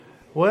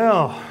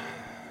Well,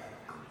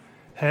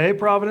 hey,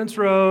 Providence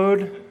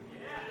Road.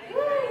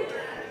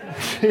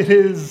 It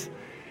is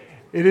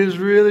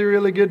really,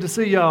 really good to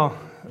see y'all.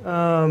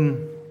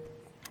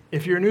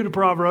 If you're new to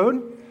Prov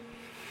Road,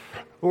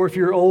 or if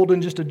you're old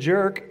and just a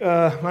jerk,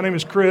 my name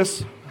is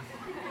Chris.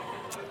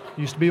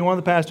 Used to be one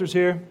of the pastors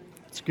here.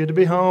 It's good to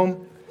be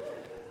home.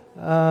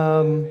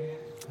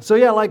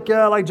 Like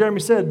Jeremy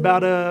said,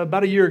 about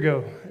a year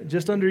ago,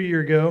 just under a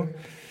year ago,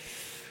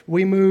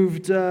 we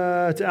moved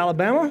to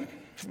Alabama.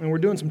 And we're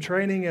doing some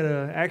training at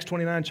a Acts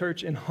 29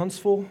 church in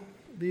Huntsville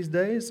these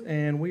days,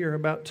 and we are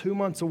about 2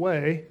 months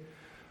away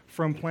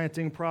from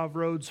planting Prov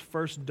Road's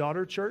first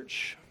daughter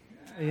church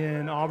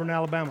in Auburn,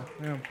 Alabama.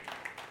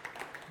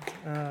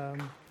 Yeah.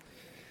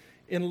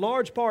 In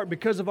large part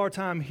because of our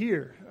time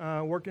here,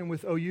 working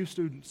with OU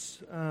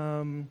students,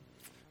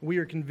 we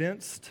are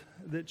convinced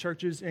that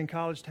churches in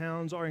college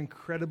towns are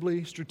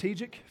incredibly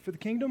strategic for the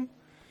kingdom.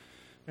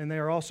 And they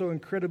are also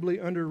incredibly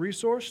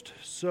under-resourced,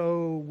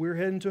 so we're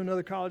heading to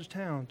another college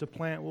town to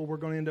plant what we're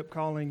going to end up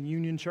calling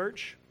Union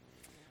Church,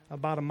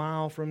 about a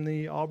mile from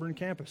the Auburn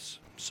campus.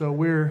 So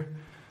we're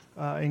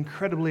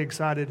incredibly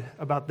excited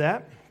about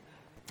that.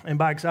 And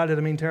by excited,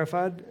 I mean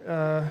terrified.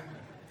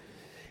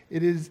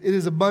 It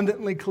is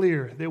abundantly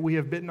clear that we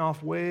have bitten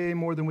off way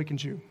more than we can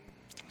chew.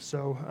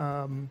 So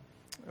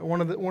one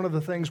of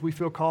the things we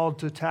feel called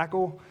to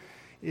tackle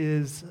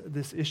is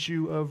this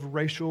issue of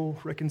racial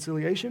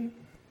reconciliation.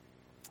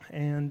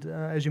 And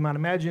as you might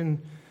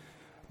imagine,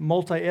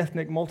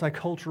 multi-ethnic,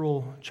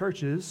 multicultural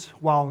churches,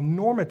 while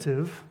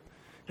normative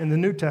in the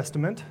New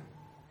Testament,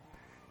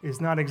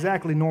 is not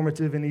exactly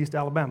normative in East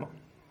Alabama.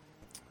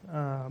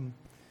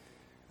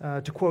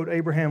 To quote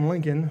Abraham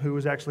Lincoln, who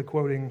was actually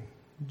quoting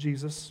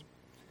Jesus,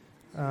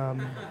 a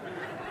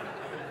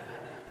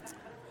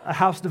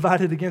house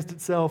divided against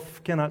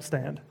itself cannot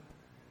stand.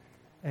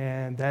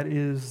 And that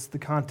is the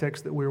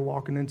context that we're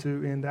walking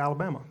into in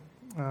Alabama.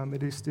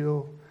 It is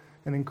still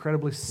an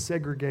incredibly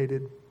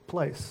segregated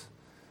place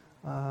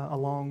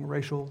along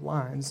racial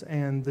lines.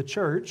 And the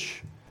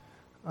church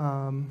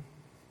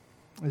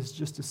is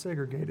just as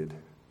segregated.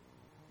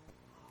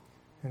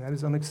 And that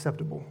is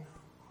unacceptable.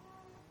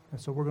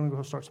 And so we're going to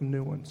go start some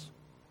new ones.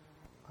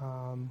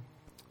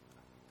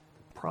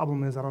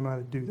 Problem is, I don't know how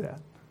to do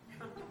that.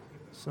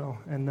 So,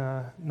 and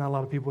not a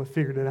lot of people have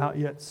figured it out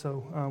yet.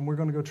 So we're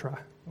going to go try.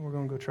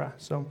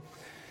 So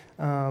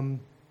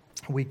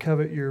we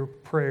covet your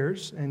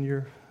prayers and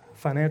your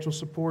financial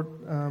support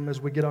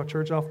as we get our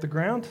church off the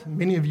ground.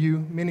 Many of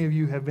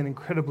you have been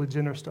incredibly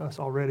generous to us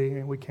already,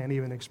 and we can't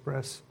even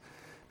express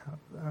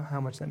how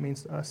much that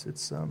means to us.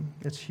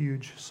 It's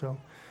huge. So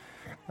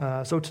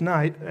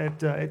tonight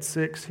at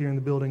 6 here in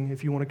the building,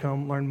 if you want to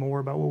come learn more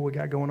about what we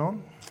got going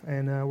on,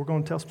 and we're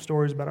going to tell some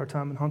stories about our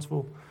time in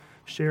Huntsville,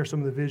 share some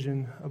of the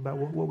vision about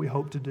what we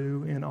hope to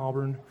do in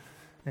Auburn,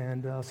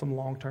 and some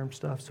long-term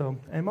stuff. So,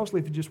 and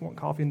mostly if you just want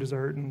coffee and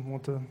dessert and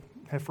want to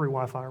have free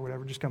Wi-Fi or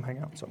whatever, just come hang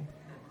out. So.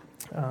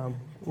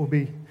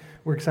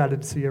 We're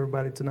excited to see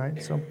everybody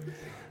tonight, so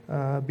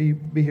be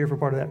here for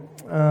part of that.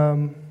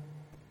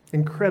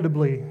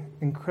 Incredibly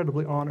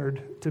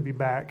honored to be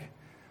back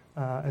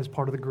as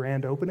part of the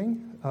grand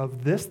opening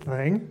of this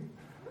thing.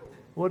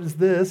 What is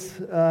this?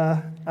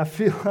 I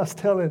was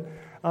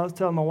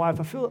telling my wife,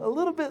 I feel a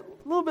little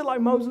bit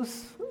like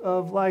Moses,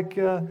 of like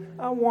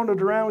I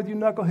wandered around with you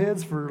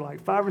knuckleheads for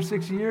like 5 or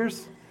 6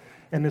 years,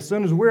 and as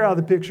soon as we're out of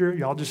the picture,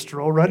 y'all just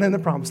stroll right in the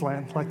promised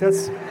land. Like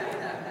that's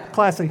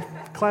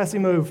classy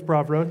move,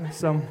 Prov Road.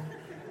 So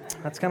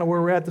that's kind of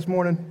where we're at this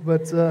morning,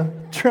 but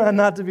trying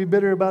not to be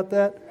bitter about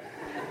that.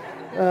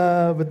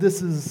 But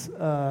this is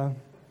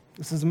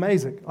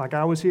amazing. Like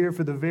I was here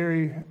for the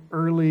very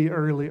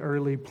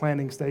early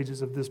planning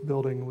stages of this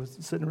building. Was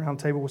sitting around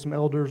a table with some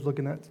elders,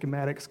 looking at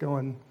schematics,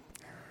 going,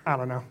 I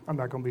don't know, I'm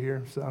not going to be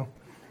here. So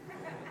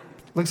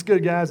looks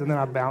good, guys. And then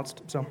I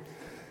bounced. So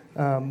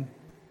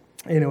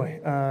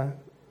anyway.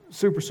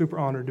 Super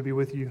honored to be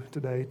with you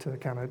today to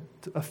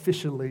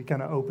officially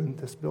open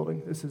this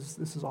building. This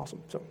is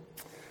awesome. So,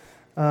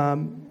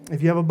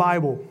 if you have a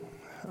Bible,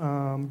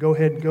 go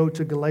ahead and go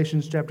to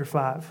Galatians chapter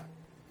 5.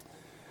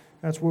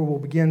 That's where we'll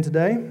begin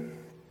today.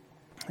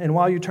 And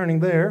while you're turning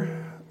there,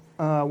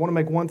 I want to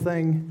make one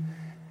thing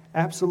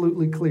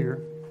absolutely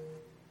clear,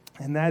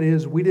 and that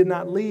is we did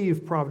not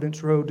leave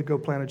Providence Road to go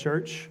plant a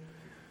church.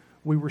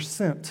 We were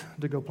sent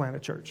to go plant a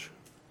church,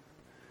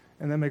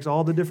 and that makes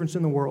all the difference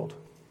in the world.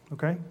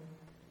 Okay,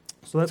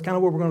 so that's kind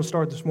of where we're going to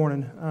start this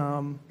morning.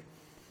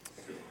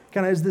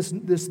 Kind of as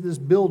this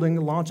building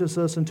launches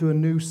us into a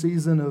new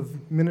season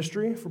of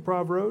ministry for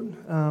Prov Road,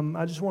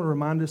 I just want to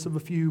remind us of a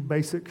few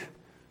basic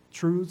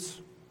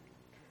truths.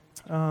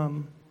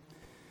 In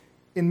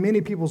many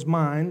people's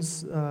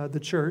minds, the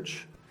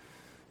church,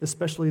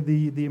 especially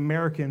the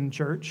American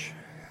church,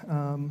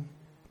 can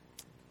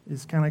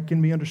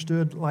be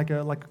understood like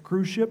a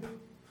cruise ship.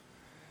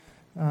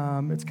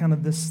 It's kind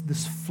of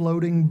this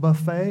floating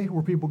buffet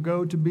where people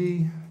go to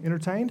be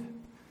entertained.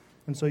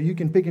 And so you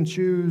can pick and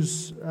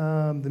choose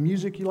the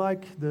music you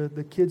like,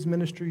 the kids'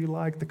 ministry you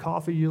like, the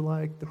coffee you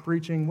like, the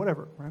preaching,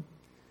 whatever, right?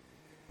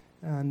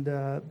 And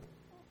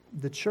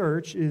the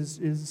church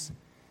is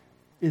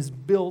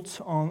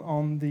built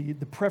on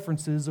the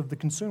preferences of the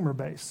consumer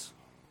base.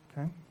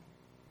 Okay?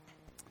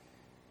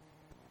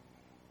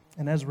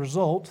 And as a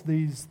result,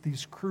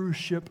 these cruise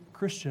ship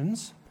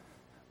Christians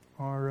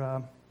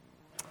are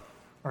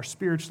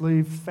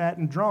spiritually fat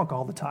and drunk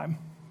all the time,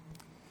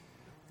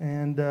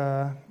 and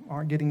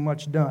aren't getting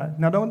much done.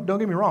 Now, don't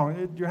get me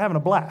wrong; you're having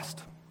a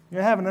blast.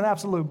 You're having an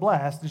absolute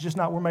blast. It's just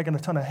not we're making a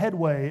ton of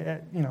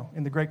headway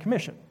in the Great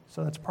Commission.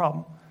 So that's a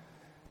problem.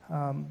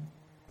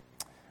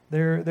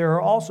 There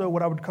are also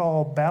what I would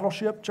call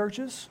battleship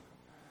churches,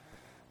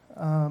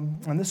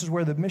 and this is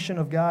where the mission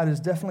of God is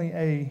definitely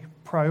a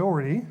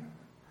priority,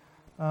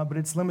 but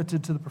it's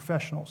limited to the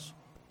professionals.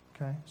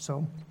 Okay,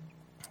 so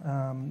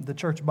the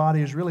church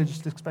body is really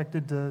just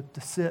expected to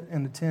sit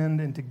and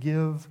attend and to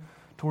give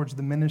towards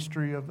the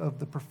ministry of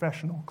the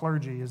professional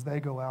clergy as they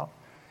go out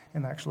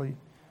and actually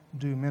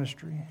do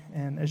ministry.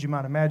 And as you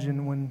might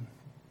imagine,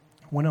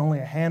 when only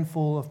a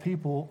handful of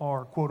people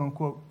are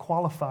quote-unquote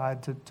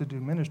qualified to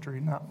do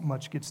ministry, not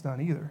much gets done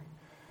either.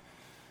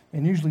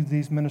 And usually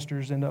these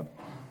ministers end up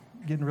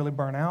getting really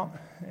burnt out,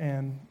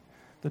 and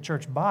the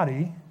church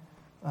body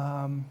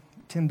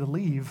tend to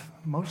leave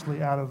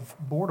mostly out of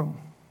boredom.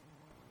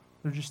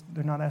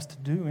 They're not asked to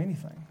do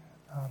anything.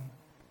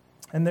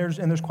 And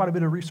there's quite a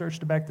bit of research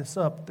to back this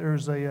up.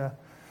 There's a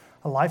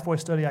Lifeway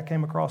study I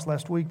came across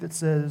last week that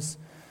says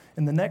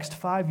in the next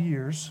 5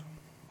 years,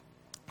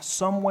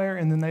 somewhere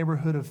in the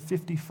neighborhood of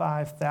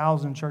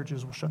 55,000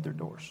 churches will shut their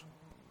doors.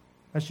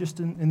 That's just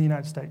in the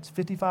United States.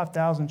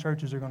 55,000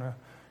 churches are going to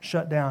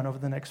shut down over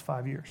the next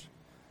 5 years.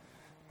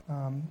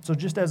 So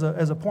just as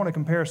a point of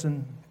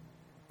comparison,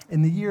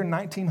 in the year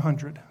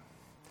 1900,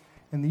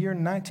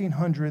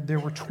 there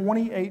were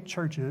 28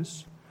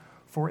 churches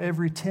for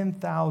every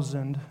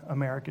 10,000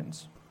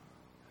 Americans.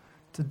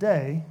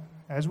 Today,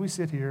 as we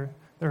sit here,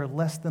 there are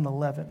less than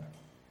 11.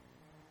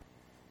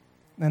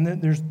 And then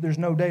there's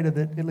no data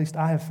that, at least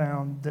I have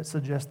found, that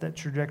suggests that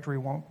trajectory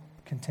won't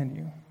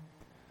continue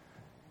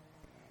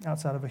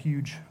outside of a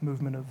huge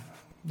movement of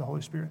the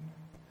Holy Spirit.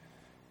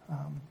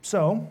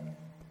 So,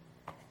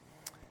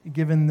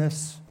 given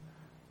this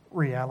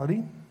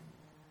reality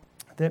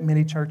that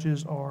many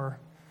churches are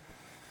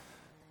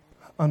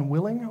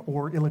unwilling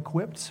or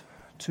ill-equipped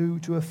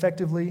to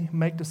effectively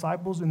make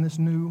disciples in this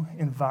new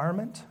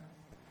environment,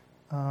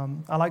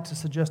 I like to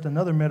suggest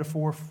another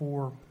metaphor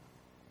for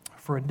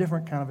a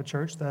different kind of a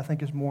church that I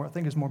think is more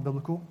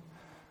biblical.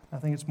 I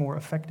think it's more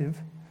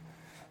effective.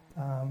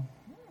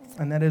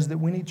 And that is that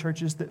we need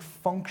churches that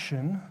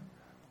function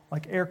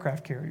like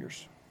aircraft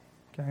carriers.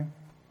 Okay?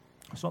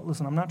 So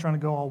listen, I'm not trying to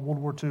go all World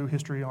War II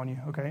history on you,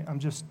 okay? I'm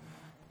just,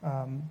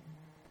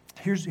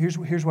 here's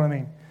what I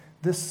mean.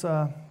 This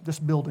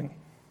building,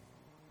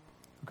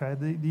 okay,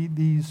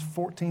 these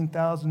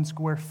 14,000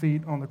 square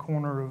feet on the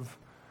corner of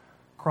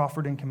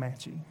Crawford and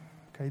Comanche,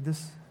 okay,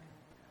 this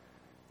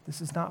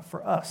is not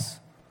for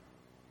us.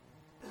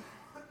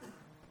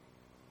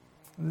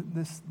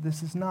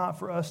 This is not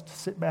for us to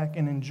sit back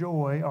and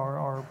enjoy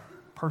our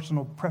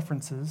personal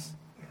preferences.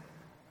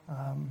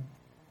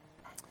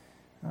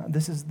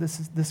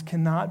 This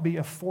cannot be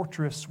a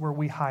fortress where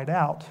we hide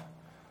out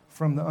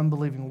from the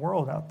unbelieving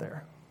world out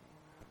there,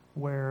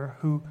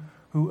 who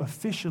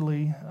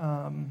officially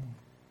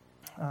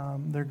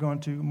they're going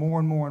to more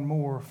and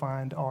more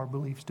find our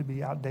beliefs to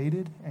be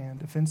outdated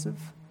and offensive.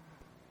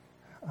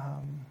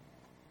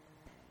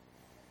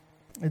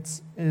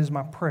 It is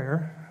my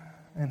prayer,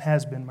 and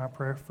has been my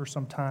prayer for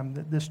some time,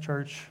 that this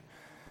church,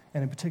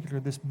 and in particular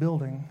this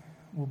building,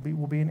 will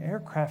be an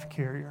aircraft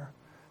carrier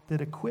that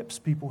equips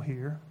people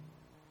here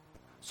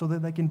so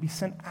that they can be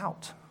sent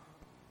out.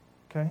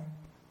 Okay?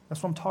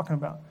 That's what I'm talking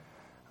about.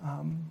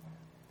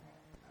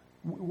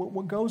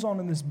 What goes on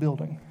in this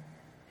building,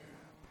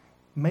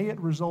 may it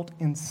result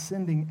in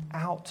sending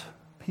out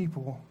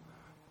people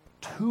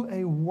to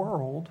a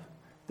world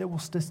that will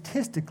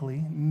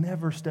statistically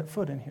never step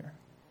foot in here.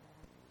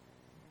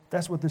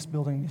 That's what this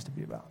building needs to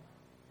be about.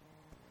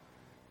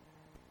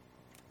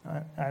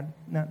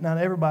 Not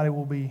everybody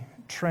will be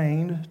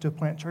trained to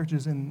plant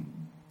churches in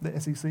the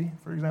SEC,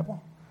 for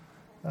example,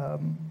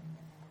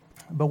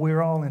 but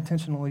we're all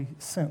intentionally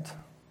sent.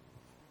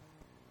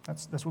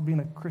 That's what being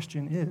a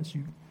Christian is.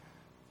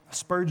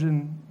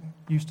 Spurgeon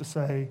used to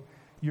say,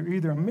 you're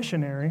either a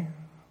missionary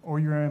or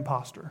you're an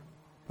imposter,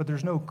 but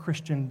there's no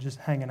Christian just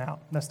hanging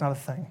out. That's not a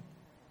thing.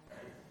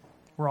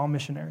 We're all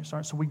missionaries. All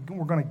right? So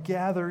we're going to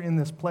gather in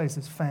this place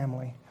as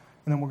family,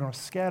 and then we're going to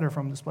scatter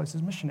from this place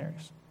as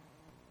missionaries.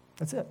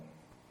 That's it.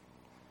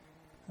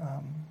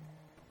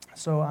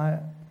 So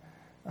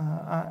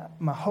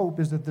my hope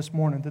is that this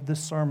morning that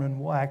this sermon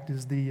will act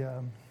as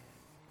the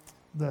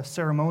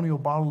ceremonial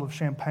bottle of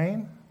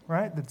champagne,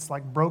 right? That's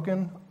like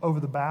broken over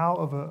the bow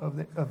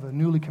of a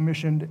newly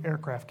commissioned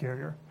aircraft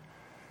carrier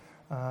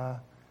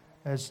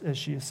as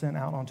she is sent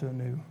out onto a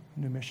new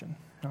mission.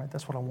 All right,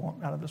 that's what I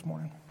want out of this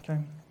morning. Okay.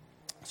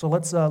 So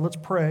let's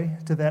pray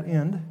to that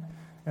end,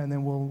 and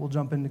then we'll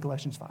jump into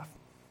Galatians 5.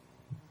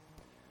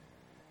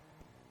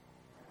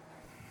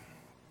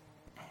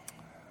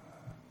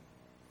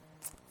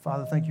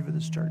 Father, thank you for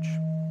this church,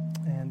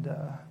 and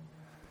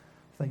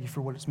thank you for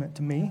what it's meant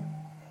to me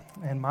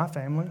and my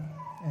family.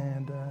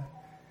 And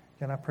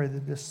God, I pray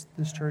that this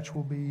church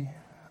will be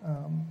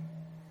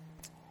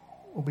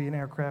an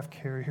aircraft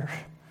carrier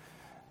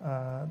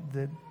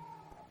that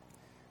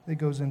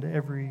goes into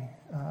every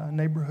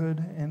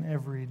neighborhood and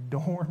every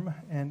dorm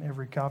and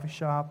every coffee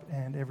shop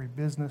and every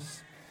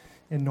business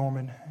in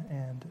Norman,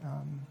 and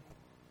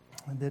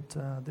that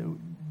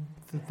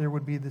there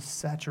would be this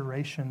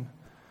saturation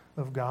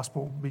of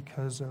gospel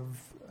because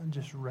of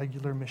just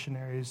regular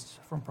missionaries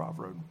from Prov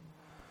Road.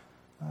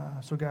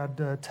 So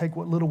God, take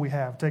what little we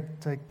have. Take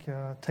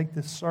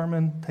this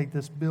sermon, take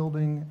this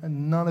building,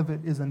 and none of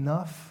it is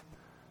enough.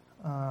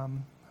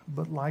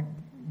 But like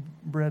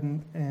bread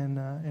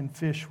and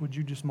fish, would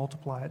you just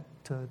multiply it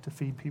to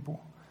feed people?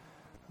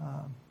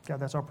 God,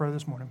 that's our prayer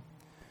this morning.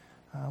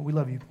 We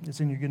love you. It's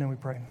in your good name we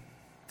pray.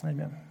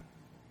 Amen.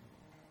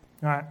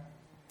 All right.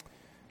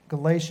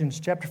 Galatians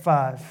chapter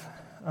 5.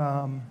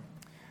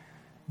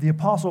 The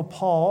Apostle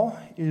Paul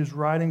is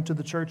writing to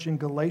the church in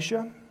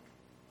Galatia,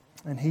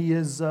 and he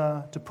is,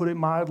 to put it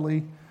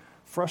mildly,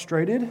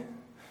 frustrated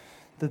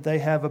that they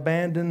have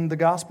abandoned the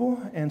gospel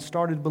and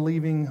started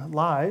believing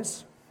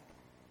lies.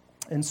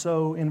 And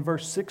so in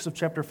verse 6 of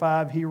chapter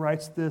 5, he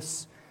writes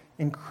this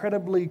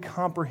incredibly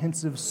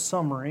comprehensive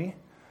summary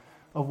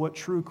of what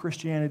true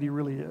Christianity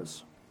really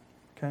is.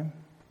 Okay?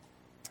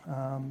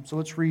 So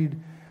let's read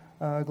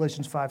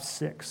Galatians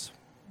 5:6.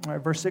 All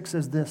right, verse 6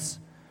 says this: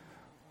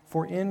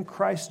 "For in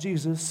Christ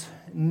Jesus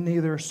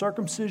neither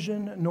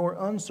circumcision nor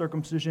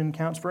uncircumcision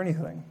counts for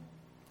anything,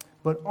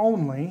 but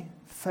only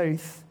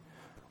faith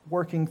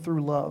working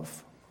through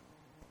love."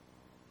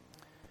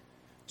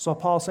 So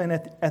Paul's saying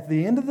at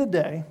the end of the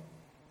day,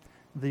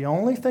 the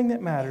only thing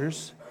that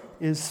matters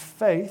is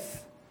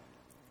faith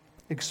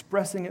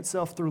expressing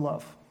itself through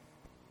love.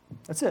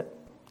 That's it.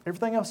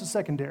 Everything else is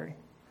secondary.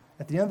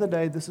 At the end of the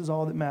day, this is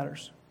all that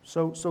matters.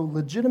 So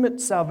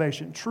legitimate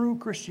salvation, true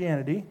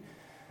Christianity,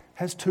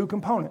 has two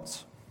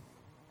components: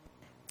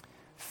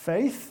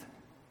 faith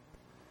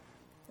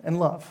and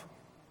love.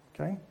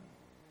 Okay?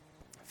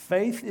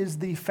 Faith is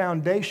the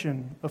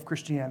foundation of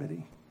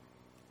Christianity,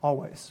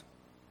 always.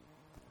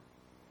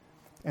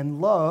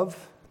 And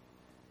love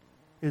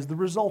is the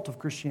result of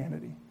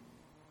Christianity,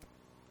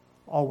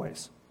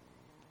 always.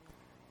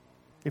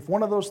 If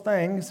one of those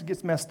things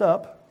gets messed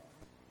up,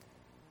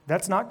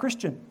 that's not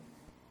Christian.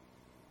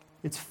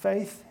 It's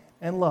faith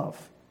and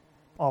love,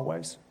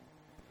 always.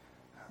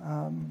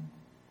 I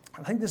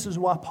think this is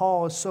why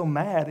Paul is so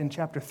mad in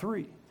chapter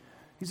 3.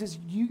 He says,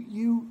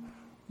 you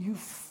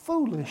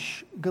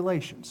foolish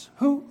Galatians,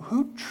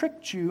 who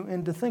tricked you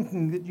into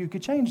thinking that you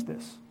could change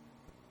this?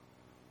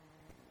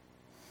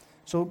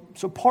 So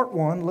part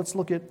one, let's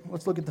look at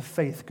the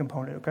faith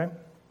component, okay?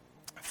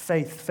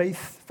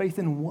 Faith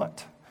in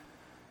what?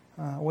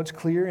 What's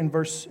clear in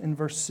verse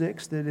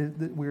 6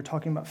 that we're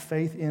talking about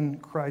faith in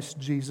Christ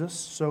Jesus.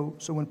 So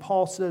when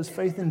Paul says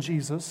faith in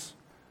Jesus,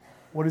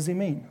 what does he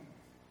mean?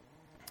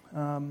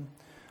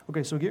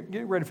 Okay, so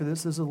get ready for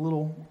this. This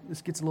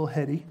gets a little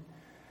heady,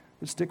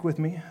 but stick with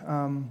me.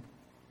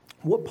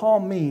 What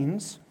Paul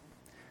means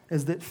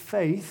is that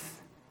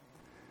faith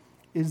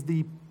is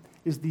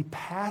the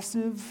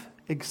passive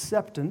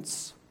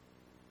acceptance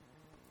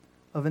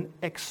of an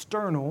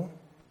external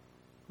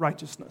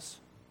righteousness.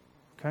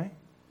 Okay?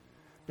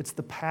 It's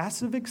the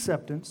passive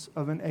acceptance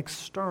of an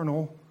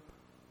external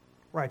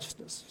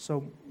righteousness.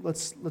 So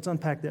let's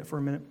unpack that for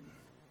a minute.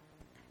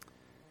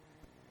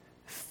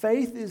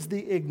 Faith is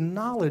the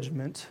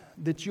acknowledgement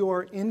that you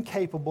are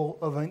incapable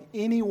of in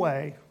any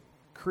way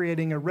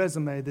creating a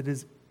resume that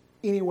is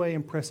any way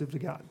impressive to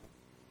God.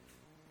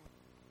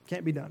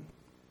 Can't be done.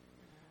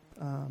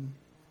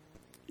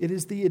 It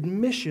is the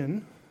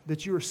admission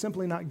that you are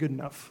simply not good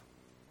enough.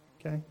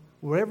 Okay?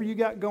 Whatever you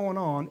got going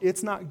on,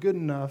 it's not good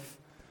enough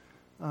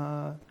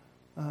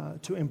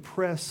to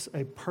impress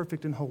a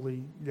perfect and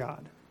holy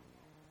God.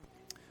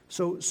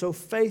 So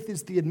faith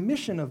is the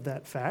admission of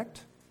that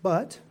fact,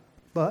 but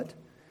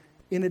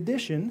in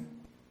addition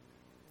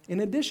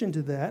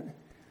to that,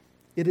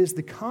 it is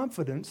the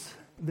confidence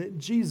that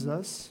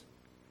Jesus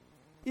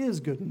is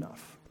good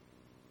enough.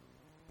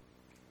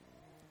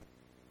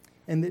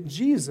 And that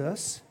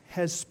Jesus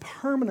has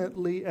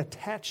permanently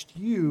attached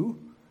you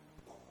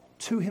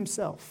to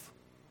himself.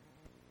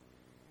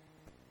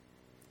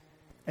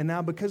 And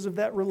now because of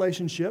that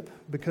relationship,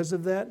 because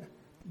of that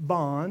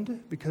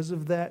bond, because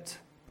of that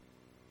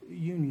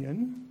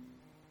union,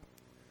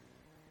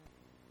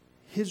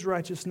 his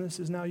righteousness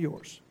is now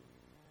yours.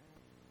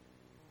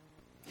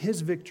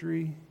 His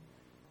victory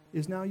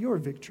is now your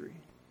victory.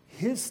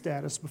 His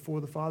status before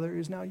the Father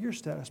is now your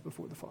status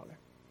before the Father.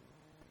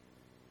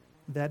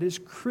 That is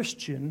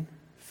Christian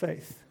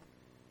faith.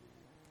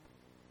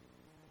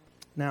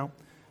 Now,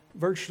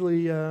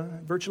 virtually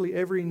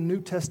every New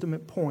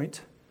Testament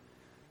point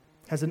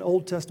has an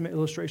Old Testament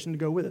illustration to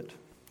go with it.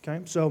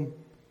 Okay, so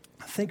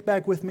think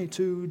back with me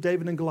to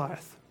David and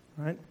Goliath,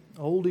 right?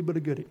 Oldie but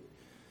a goodie.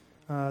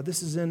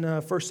 This is in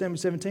 1 Samuel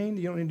 17.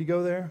 You don't need to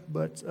go there,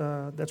 but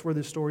that's where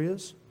this story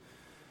is.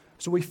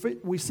 So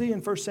we see in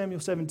 1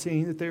 Samuel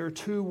 17 that there are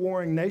two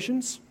warring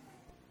nations.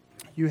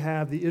 You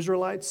have the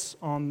Israelites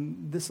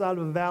on this side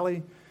of the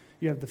valley.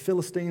 You have the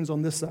Philistines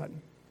on this side.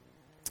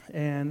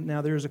 And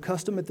now there's a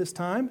custom at this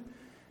time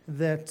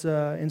that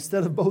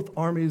instead of both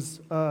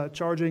armies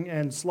charging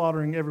and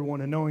slaughtering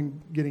everyone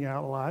and getting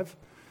out alive,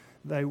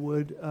 they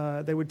would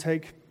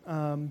take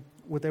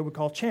what they would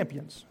call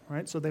champions,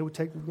 right? So they would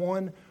take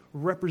one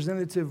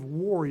representative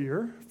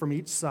warrior from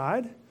each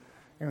side,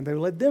 and they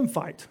would let them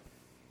fight.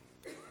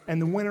 And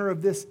the winner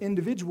of this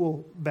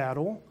individual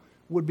battle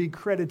would be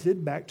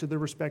credited back to their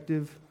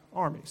respective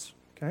armies,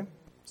 okay?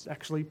 It's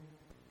actually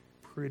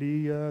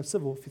pretty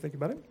civil if you think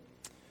about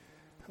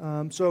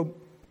it. So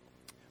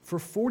for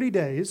 40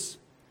 days,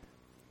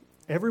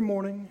 every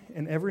morning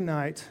and every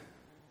night,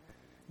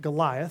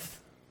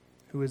 Goliath,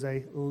 who is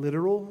a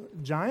literal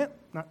giant,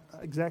 not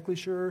exactly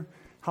sure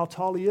how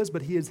tall he is,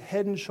 but he is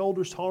head and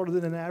shoulders taller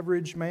than an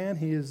average man.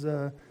 He is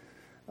a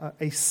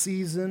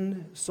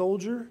seasoned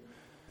soldier.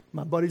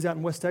 My buddies out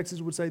in West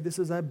Texas would say this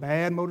is a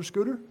bad motor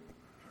scooter,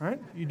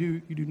 right? You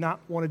do not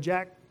want to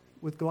jack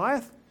with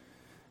Goliath.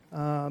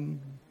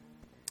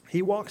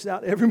 He walks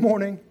out every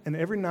morning and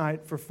every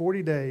night for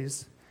 40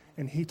 days,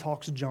 and he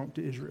talks junk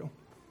to Israel.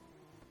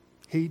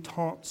 He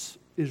taunts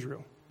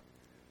Israel.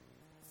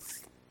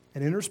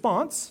 And in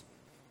response,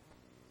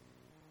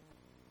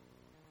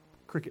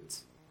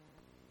 crickets.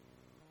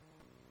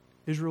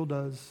 Israel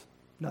does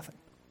nothing.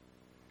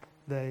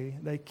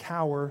 They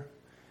cower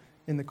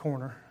in the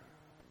corner,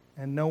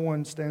 and no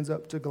one stands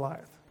up to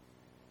Goliath.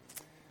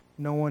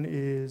 No one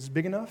is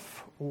big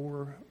enough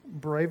or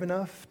brave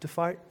enough to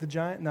fight the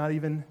giant, not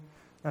even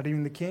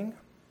the king.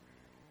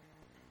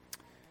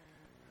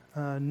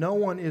 No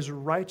one is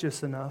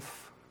righteous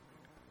enough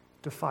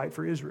to fight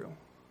for Israel.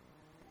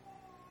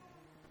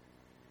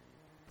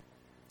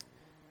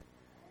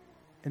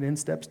 And in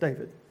steps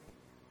David,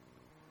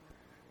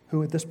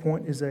 who at this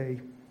point is a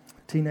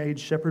teenage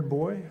shepherd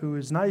boy who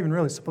is not even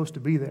really supposed to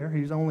be there.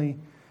 He's only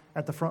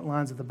at the front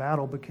lines of the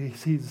battle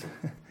because he's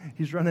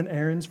running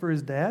errands for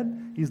his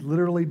dad. He's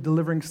literally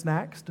delivering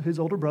snacks to his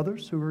older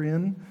brothers who are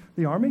in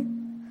the army.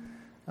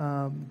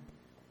 And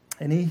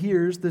he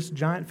hears this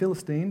giant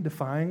Philistine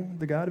defying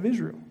the God of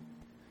Israel.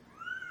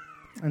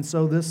 And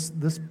so this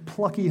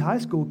plucky high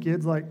school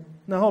kid's like,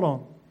 no, hold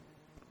on.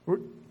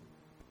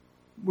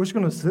 We're just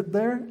going to sit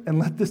there and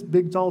let this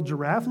big, tall,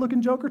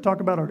 giraffe-looking joker talk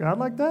about our God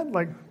like that?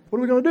 Like, what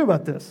are we going to do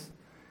about this?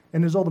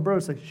 And his older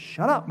brothers say,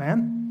 shut up,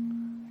 man.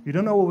 You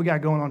don't know what we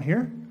got going on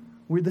here.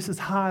 This is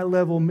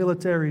high-level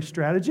military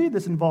strategy.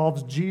 This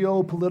involves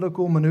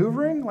geopolitical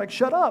maneuvering. Like,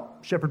 shut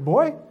up, shepherd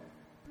boy.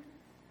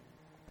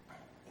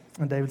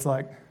 And David's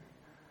like,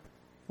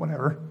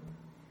 whatever.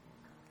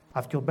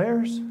 I've killed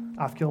bears.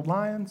 I've killed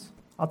lions.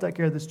 I'll take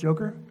care of this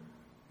joker.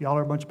 Y'all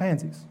are a bunch of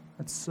pansies.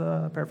 That's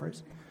a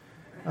paraphrase.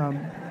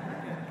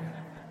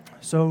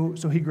 So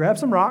he grabs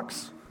some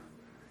rocks,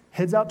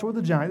 heads out toward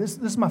the giant. This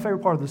is my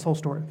favorite part of this whole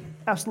story.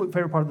 Absolute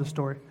favorite part of this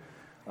story.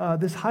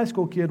 This high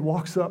school kid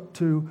walks up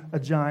to a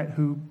giant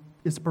who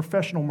is a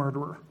professional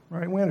murderer,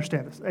 right? We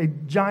understand this. A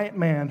giant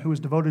man who has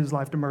devoted his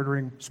life to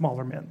murdering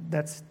smaller men.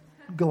 That's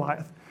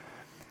Goliath.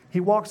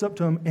 He walks up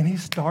to him and he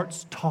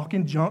starts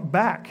talking junk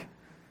back.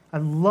 I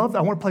want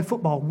to play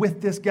football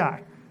with this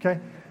guy, okay?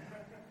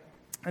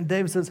 And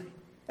David says,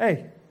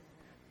 hey,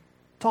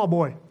 tall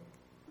boy,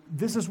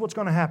 this is what's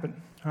going to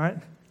happen, all right?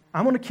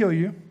 I'm going to kill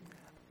you.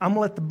 I'm going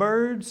to let the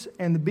birds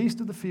and the beasts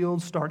of the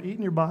field start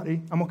eating your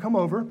body. I'm going to come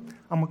over.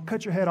 I'm going to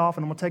cut your head off,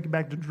 and I'm going to take it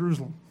back to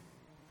Jerusalem.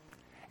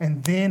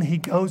 And then he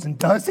goes and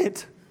does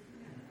it.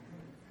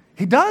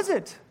 He does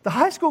it. The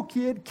high school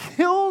kid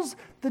kills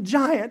the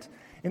giant,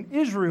 and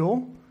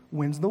Israel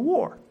wins the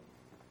war.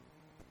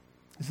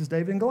 This is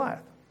David and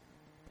Goliath.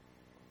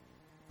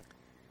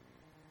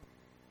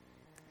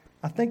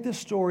 I think this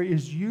story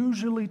is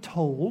usually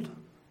told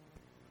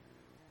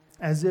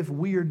as if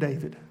we are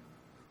David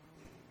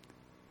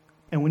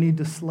and we need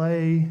to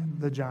slay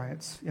the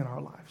giants in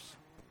our lives.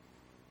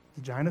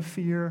 The giant of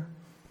fear,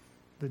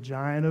 the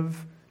giant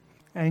of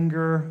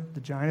anger,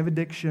 the giant of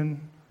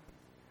addiction.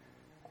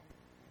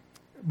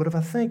 But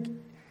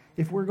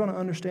if we're going to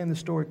understand the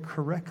story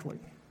correctly,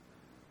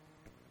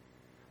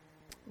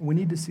 we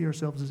need to see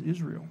ourselves as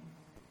Israel,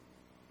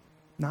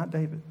 not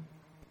David.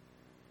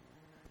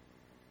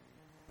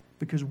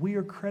 Because we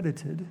are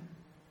credited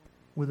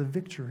with a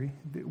victory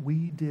that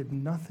we did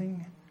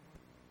nothing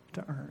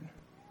to earn.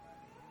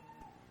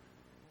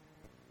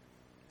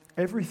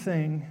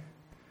 Everything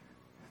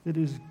that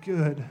is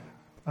good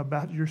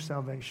about your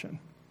salvation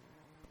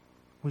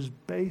was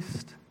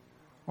based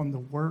on the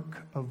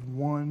work of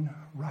one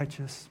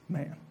righteous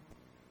man.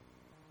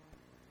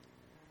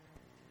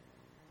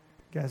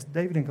 Guys,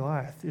 David and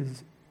Goliath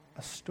is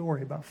a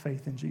story about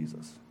faith in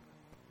Jesus.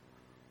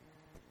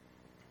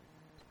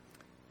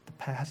 The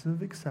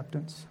passive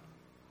acceptance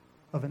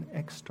of an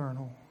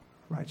external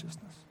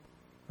righteousness.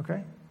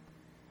 Okay?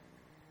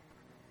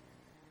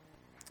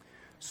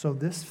 So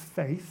this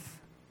faith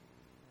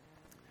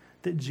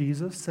that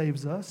Jesus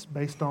saves us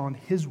based on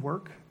his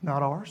work,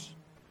 not ours,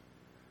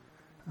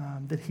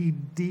 that He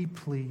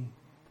deeply,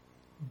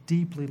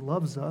 deeply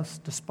loves us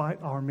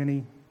despite our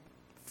many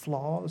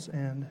flaws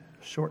and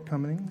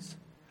shortcomings.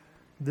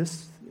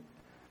 This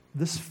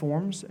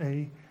forms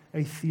a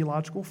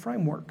theological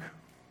framework.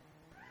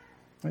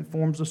 It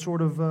forms a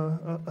sort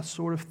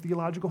of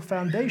theological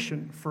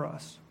foundation for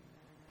us.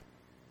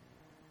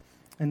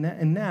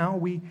 And now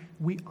we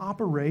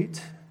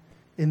operate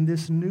in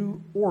this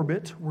new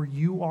orbit where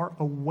you are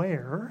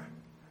aware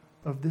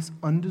of this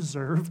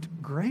undeserved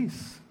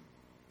grace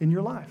in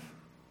your life.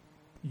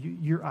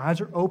 Your eyes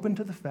are open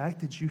to the fact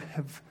that you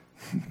have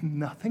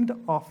nothing to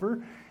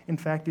offer. In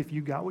fact, if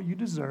you got what you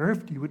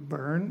deserved, you would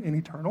burn in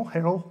eternal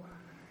hell.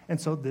 And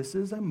so this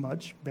is a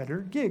much better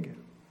gig,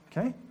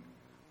 okay?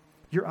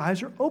 Your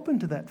eyes are open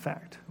to that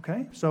fact,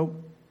 okay? So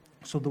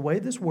the way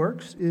this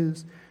works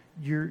is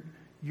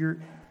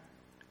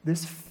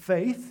this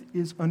faith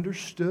is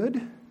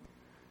understood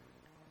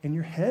in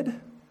your head,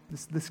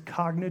 this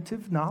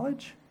cognitive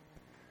knowledge.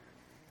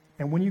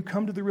 And when you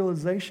come to the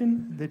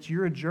realization that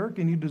you're a jerk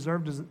and you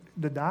deserve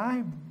to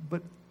die,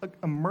 but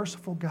a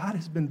merciful God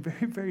has been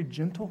very, very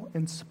gentle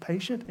and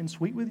patient and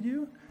sweet with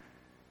you,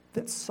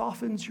 that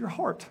softens your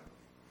heart.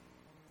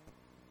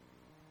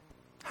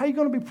 How are you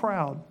going to be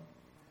proud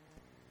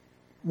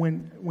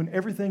when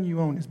everything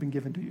you own has been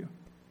given to you?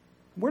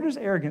 Where does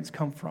arrogance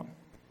come from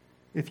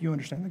if you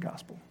understand the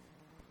gospel?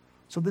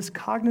 So this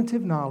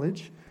cognitive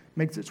knowledge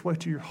makes its way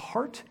to your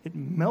heart. It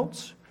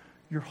melts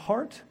your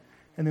heart.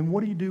 And then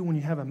what do you do when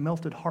you have a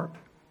melted heart?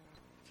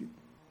 You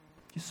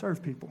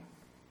serve people,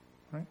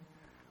 right?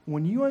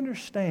 When you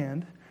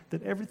understand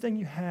that everything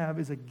you have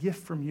is a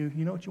gift from you,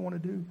 you know what you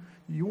want to do?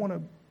 You want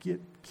to get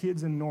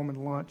kids in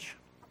Norman lunch.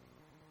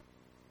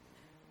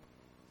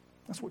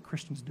 That's what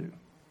Christians do,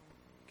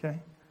 okay?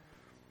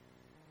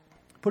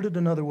 Put it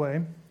another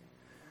way,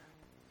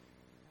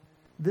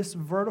 this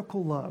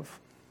vertical love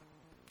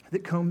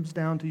that comes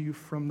down to you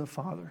from the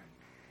Father,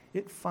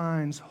 it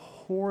finds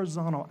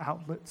horizontal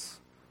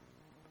outlets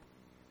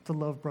to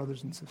love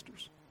brothers and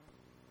sisters.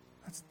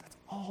 That's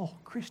all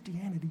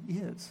Christianity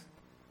is.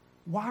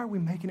 Why are we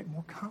making it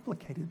more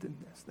complicated than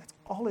this? That's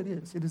all it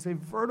is. It is a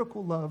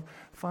vertical love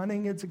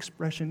finding its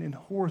expression in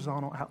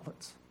horizontal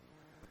outlets.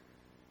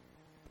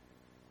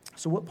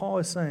 So what Paul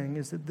is saying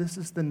is that this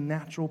is the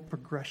natural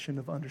progression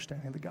of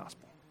understanding the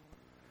gospel.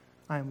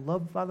 I am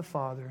loved by the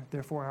Father,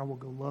 therefore I will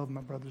go love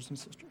my brothers and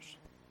sisters.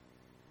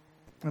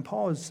 And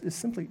Paul is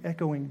simply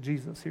echoing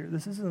Jesus here.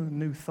 This isn't a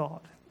new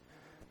thought.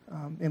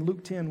 In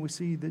Luke 10, we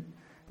see that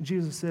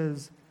Jesus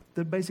says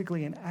that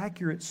basically an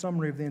accurate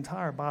summary of the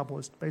entire Bible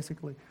is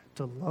basically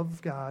to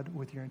love God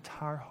with your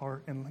entire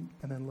heart and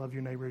then love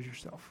your neighbor as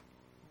yourself.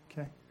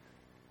 Okay?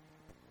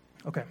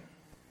 Okay.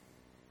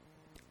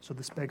 So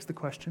this begs the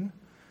question,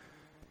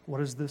 what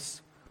does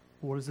this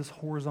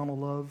horizontal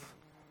love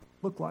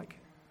look like?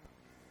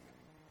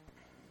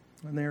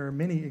 And there are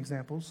many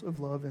examples of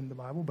love in the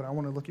Bible, but I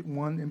want to look at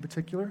one in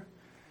particular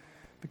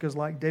because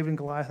like David and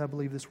Goliath, I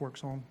believe this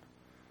works on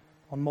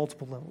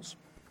multiple levels.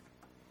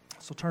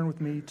 So turn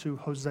with me to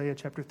Hosea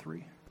chapter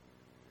 3.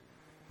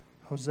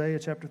 Hosea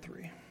chapter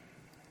 3.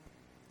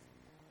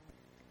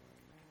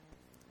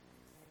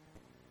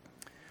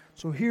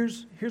 So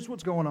here's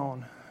what's going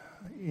on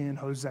in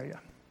Hosea.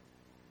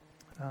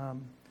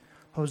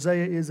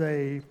 Hosea is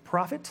a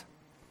prophet.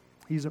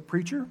 He's a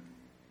preacher.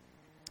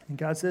 And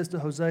God says to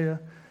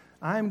Hosea,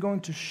 I am going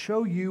to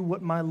show you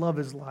what my love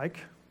is like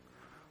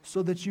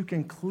so that you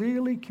can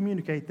clearly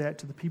communicate that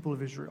to the people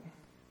of Israel.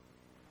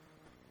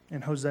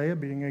 And Hosea,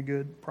 being a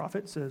good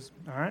prophet, says,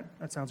 all right,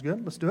 that sounds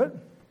good. Let's do it.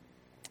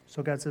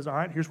 So God says, all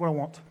right, here's what I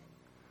want.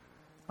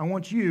 I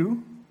want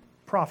you,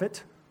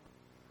 prophet,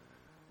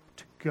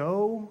 to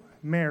go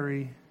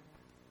marry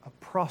a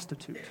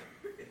prostitute.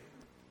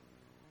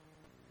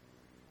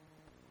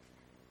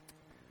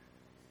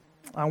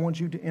 I want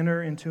you to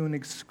enter into an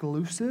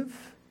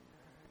exclusive,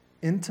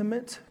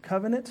 intimate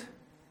covenant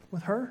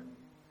with her.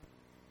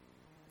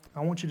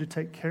 I want you to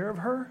take care of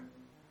her.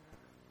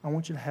 I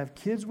want you to have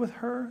kids with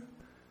her.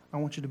 I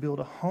want you to build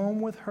a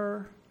home with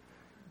her,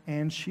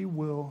 and she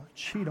will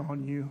cheat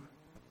on you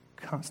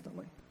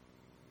constantly.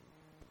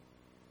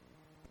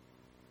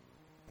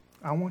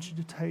 I want you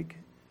to take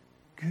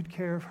good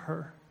care of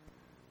her.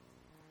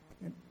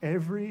 And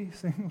every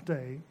single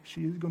day,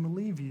 she is going to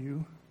leave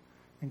you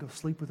and go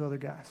sleep with other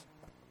guys.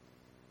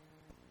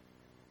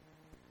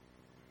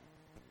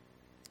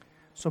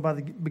 So by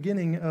the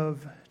beginning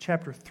of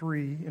chapter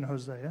 3 in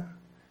Hosea,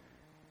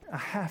 I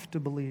have to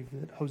believe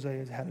that Hosea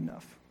has had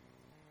enough.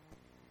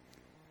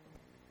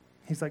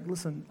 He's like,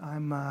 listen,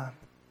 I'm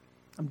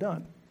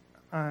done.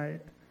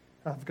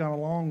 I've gone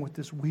along with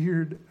this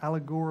weird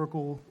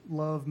allegorical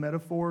love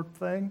metaphor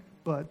thing,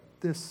 but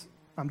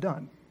I'm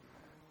done.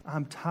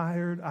 I'm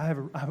tired.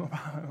 I'm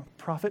a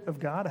prophet of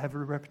God. I have a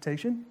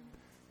reputation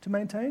to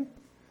maintain.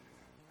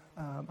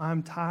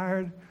 I'm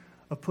tired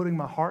of putting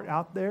my heart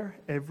out there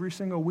every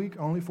single week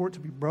only for it to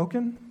be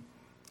broken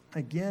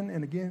again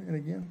and again and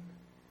again.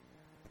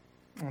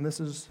 And this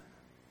is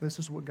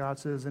what God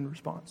says in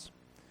response.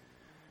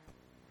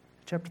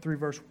 Chapter 3,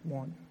 verse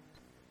 1.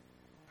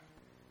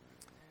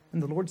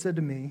 And the Lord said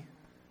to me,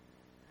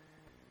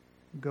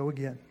 go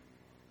again.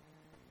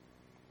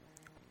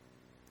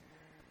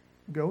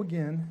 Go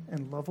again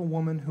and love a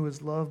woman who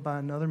is loved by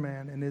another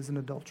man and is an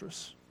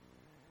adulteress.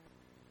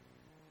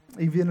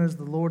 Even as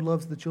the Lord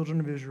loves the children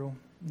of Israel,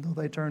 though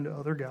they turn to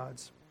other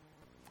gods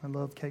and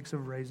love cakes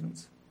of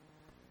raisins.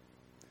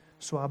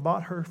 So I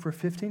bought her for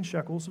 15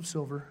 shekels of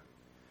silver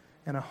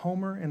and a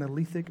homer and a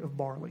lethek of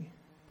barley.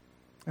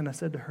 And I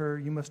said to her,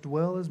 you must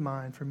dwell as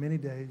mine for many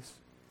days.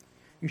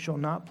 You shall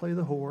not play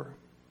the whore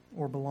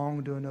or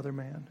belong to another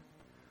man.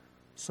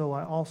 So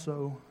I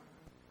also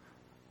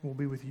will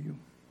be with you.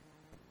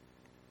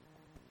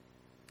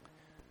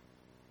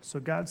 So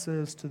God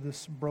says to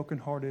this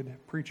brokenhearted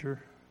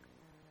preacher,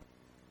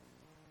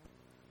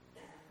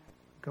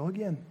 go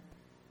again.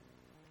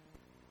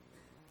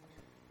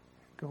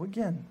 Go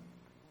again.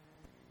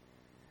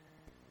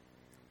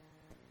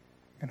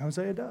 And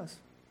Hosea does.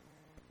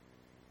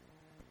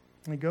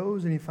 And he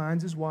goes and he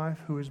finds his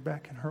wife who is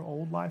back in her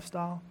old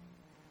lifestyle,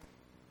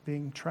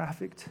 being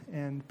trafficked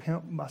and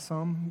pimped by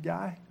some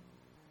guy.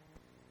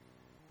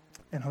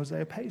 And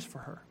Hosea pays for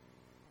her.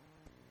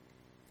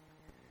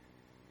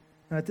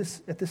 And at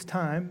this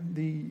time,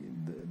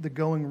 the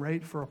going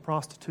rate for a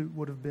prostitute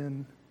would have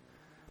been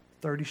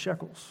 30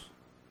 shekels.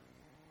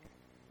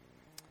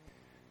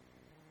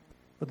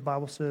 But the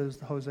Bible says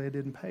that Hosea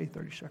didn't pay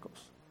 30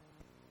 shekels.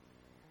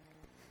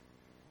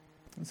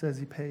 It says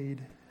he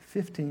paid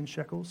 15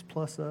 shekels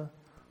plus a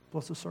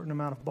certain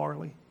amount of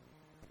barley.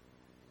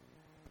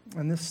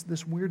 And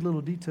this weird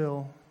little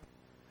detail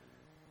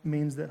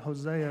means that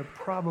Hosea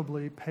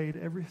probably paid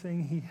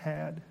everything he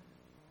had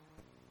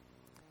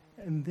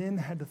and then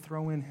had to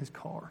throw in his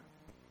car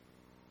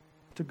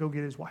to go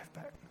get his wife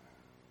back.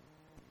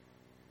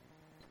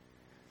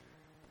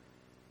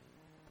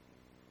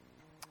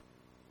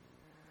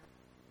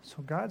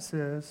 So God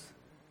says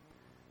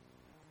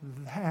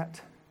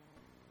that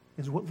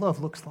is what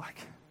love looks like.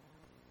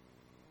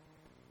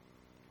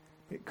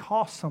 It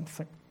costs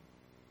something.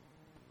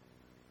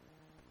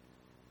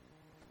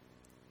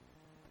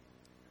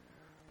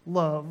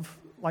 Love,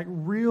 like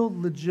real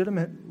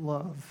legitimate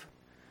love,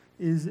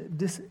 is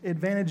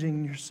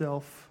disadvantaging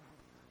yourself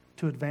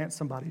to advance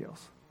somebody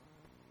else.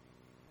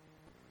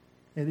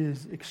 It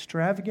is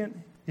extravagant.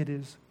 It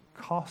is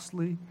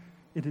costly.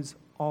 It is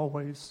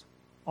always,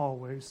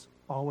 always,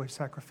 always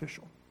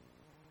sacrificial.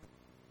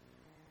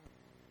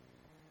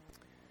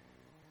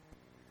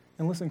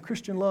 And listen,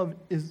 Christian love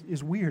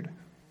is weird.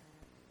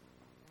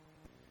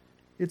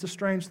 It's a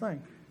strange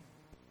thing.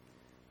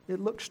 It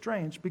looks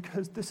strange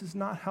because this is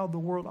not how the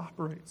world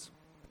operates.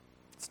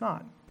 It's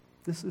not.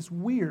 This is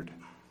weird.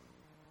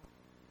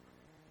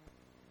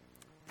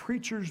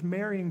 Preachers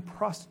marrying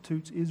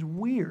prostitutes is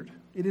weird.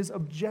 It is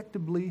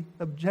objectively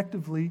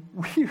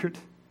weird.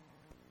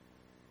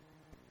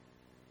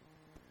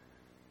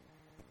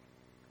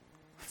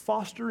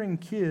 Fostering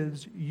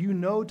kids you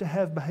know to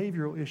have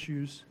behavioral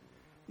issues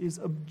is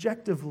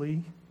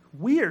objectively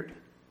weird.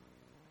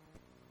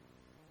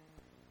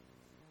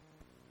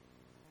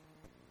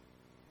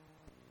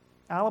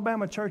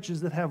 Alabama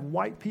churches that have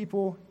white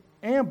people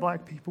and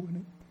black people in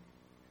it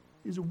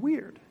is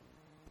weird.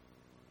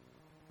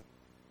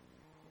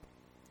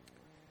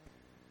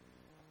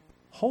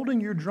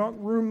 Holding your drunk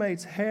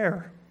roommate's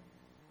hair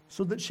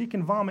so that she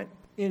can vomit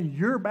in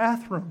your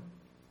bathroom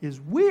is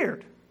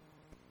weird.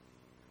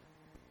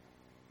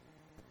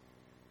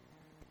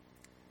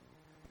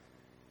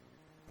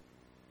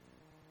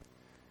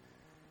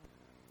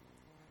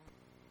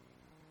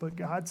 But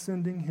God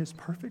sending his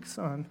perfect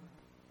son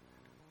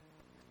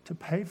to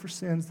pay for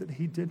sins that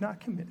he did not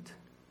commit,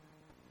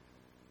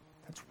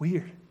 that's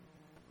weird.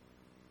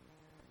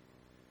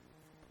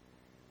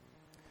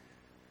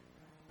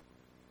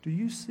 Do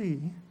you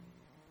see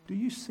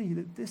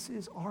that this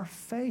is our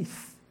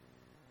faith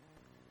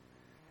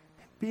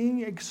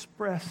being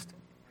expressed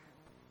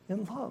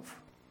in love?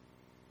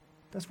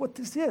 That's what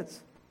this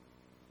is.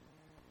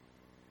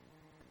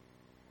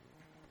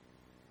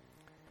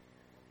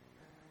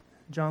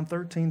 John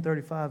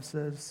 13:35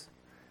 says,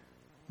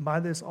 by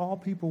this all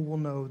people will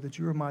know that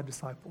you are my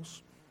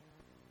disciples,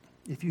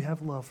 if you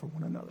have love for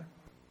one another.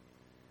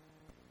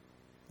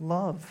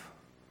 Love.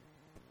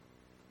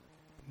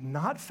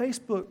 Not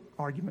Facebook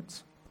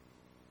arguments.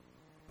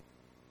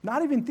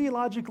 Not even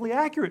theologically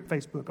accurate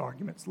Facebook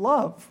arguments.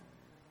 Love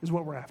is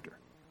what we're after.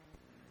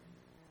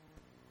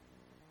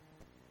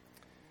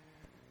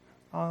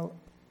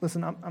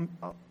 Listen,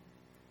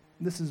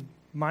 this is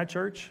my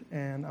church,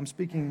 and I'm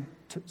speaking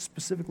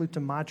specifically to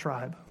my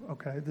tribe,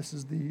 okay? This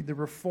is the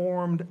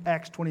Reformed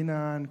Acts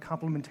 29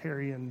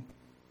 complementarian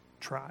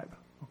tribe,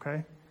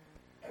 okay?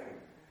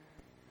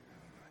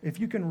 If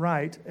you can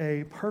write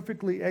a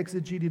perfectly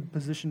exegeted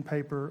position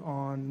paper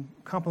on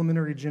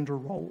complementary gender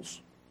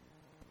roles,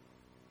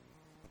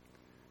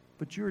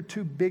 but you're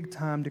too big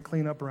time to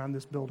clean up around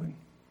this building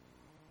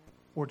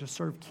or to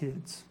serve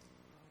kids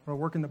or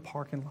work in the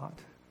parking lot,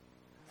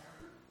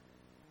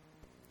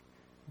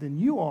 then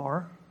you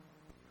are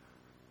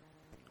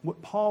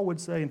what Paul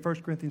would say in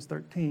 1 Corinthians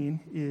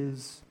 13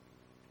 is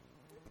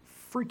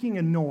freaking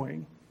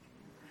annoying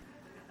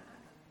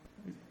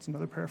It's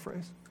another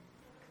paraphrase.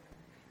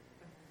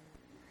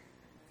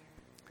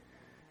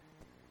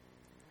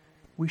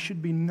 We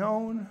should be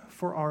known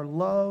for our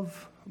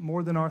love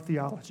more than our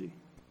theology.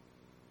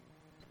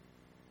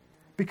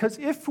 Because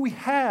if we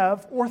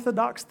have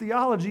orthodox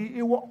theology,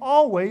 it will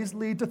always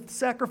lead to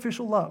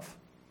sacrificial love.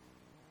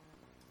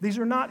 These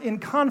are not in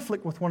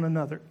conflict with one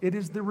another. It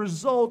is the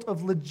result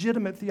of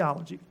legitimate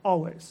theology,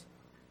 always.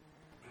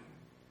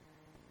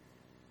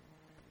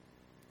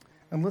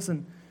 And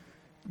listen,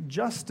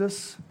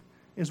 justice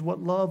is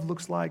what love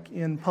looks like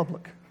in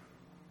public,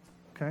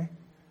 okay?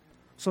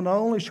 So not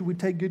only should we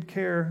take good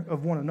care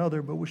of one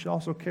another, but we should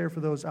also care for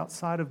those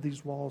outside of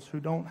these walls who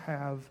don't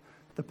have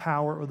the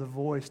power or the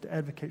voice to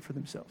advocate for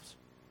themselves.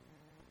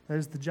 That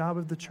is the job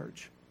of the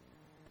church.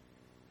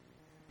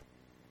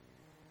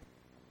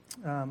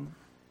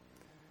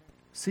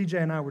 CJ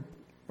and I were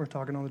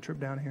talking on the trip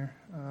down here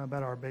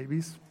about our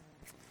babies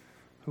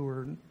who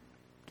are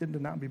getting to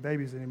not be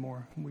babies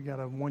anymore. We got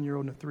a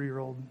 1-year-old and a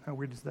 3-year-old. How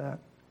weird is that?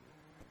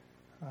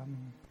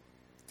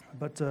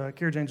 But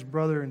Kara Jane's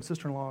brother and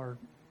sister-in-law are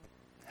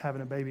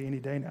having a baby any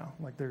day now.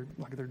 Like their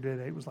due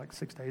date was like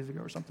 6 days ago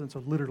or something.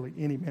 So literally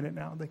any minute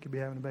now they could be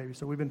having a baby.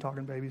 So we've been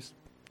talking babies.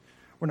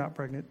 We're not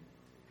pregnant.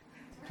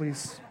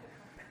 Please,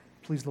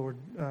 Lord.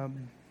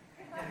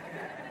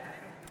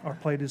 Our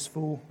plate is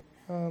full.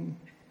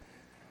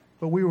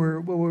 But we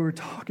were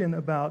talking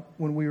about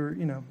when we were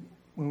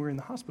in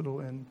the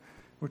hospital, and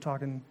we're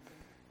talking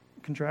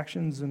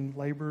contractions and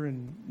labor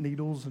and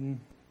needles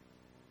and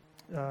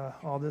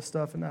all this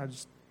stuff, and I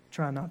just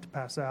try not to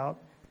pass out.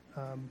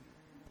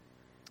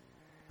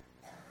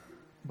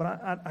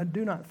 But I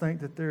do not think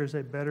that there is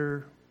a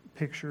better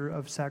picture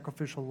of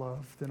sacrificial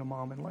love than a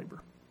mom in labor.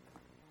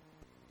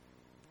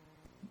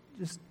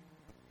 Just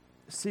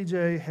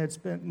CJ had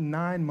spent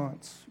 9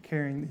 months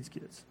carrying these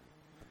kids.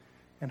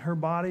 And her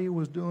body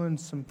was doing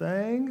some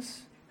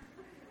things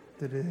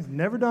that it had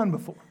never done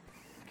before,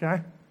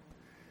 okay?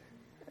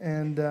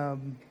 And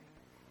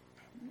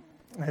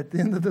at the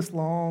end of this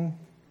long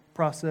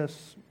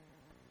process,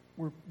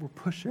 we're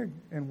pushing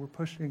and we're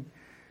pushing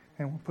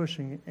and we're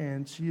pushing,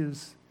 and she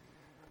is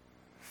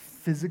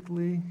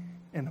physically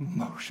and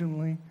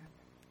emotionally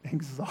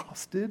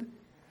exhausted.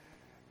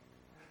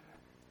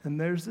 And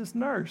there's this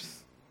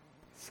nurse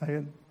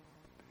saying,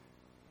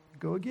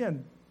 go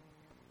again.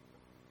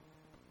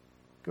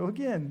 Go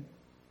again.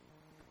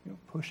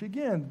 Push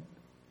again.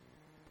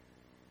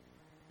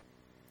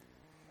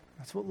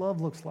 That's what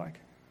love looks like.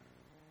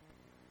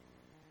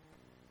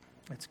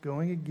 It's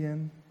going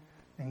again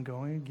and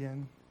going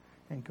again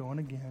and going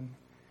again,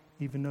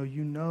 even though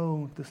you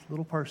know this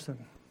little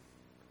person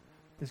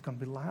is going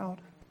to be loud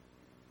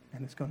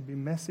and it's going to be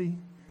messy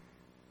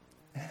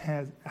and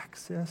has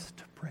access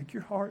to break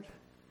your heart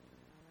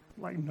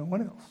like no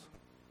one else.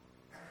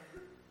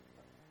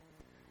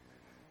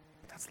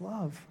 That's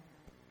love.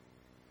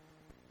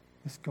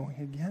 It's going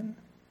again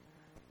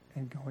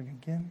and going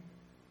again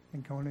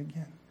and going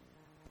again.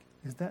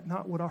 Is that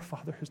not what our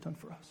Father has done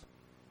for us?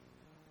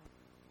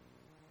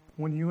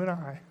 When you and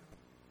I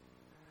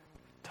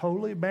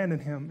totally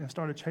abandoned him and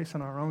started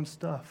chasing our own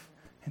stuff,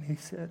 and he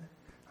said,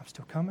 I'm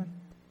still coming.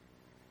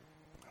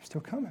 I'm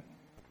still coming.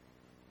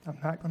 I'm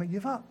not going to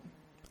give up.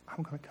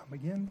 I'm going to come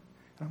again,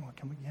 and I'm going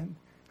to come again,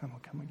 and I'm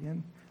going to come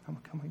again, I'm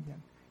going to come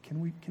again.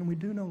 Can we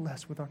do no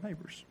less with our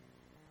neighbors?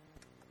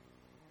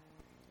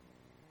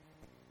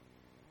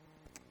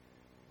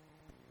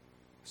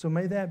 So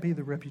may that be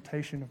the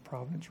reputation of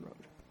Providence Road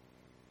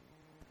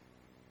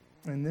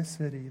in this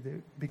city,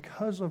 that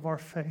because of our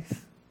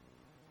faith,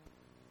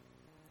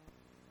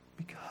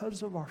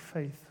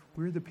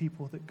 we're the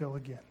people that go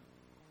again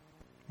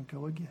and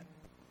go again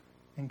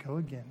and go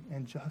again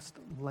and just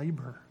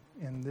labor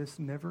in this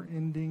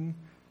never-ending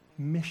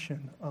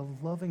mission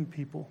of loving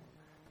people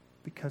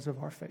because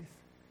of our faith.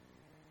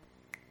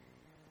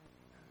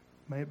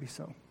 May it be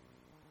so.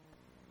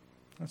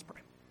 Let's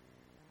pray.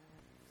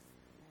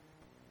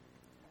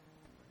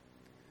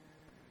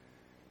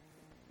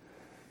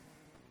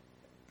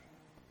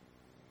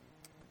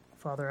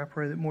 Father, I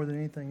pray that more than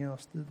anything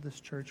else, that this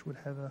church would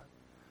have a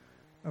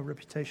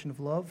reputation of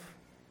love,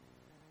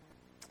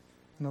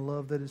 and a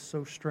love that is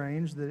so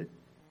strange that it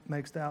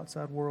makes the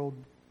outside world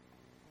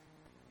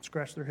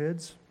scratch their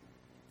heads.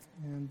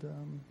 And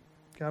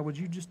God, would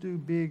you just do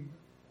big,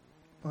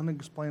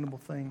 unexplainable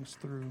things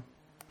through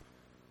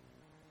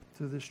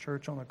this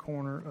church on the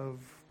corner of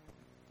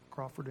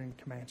Crawford and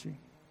Comanche.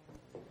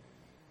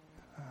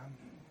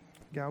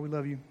 God, we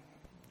love you.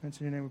 It's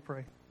in your name we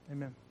pray.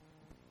 Amen.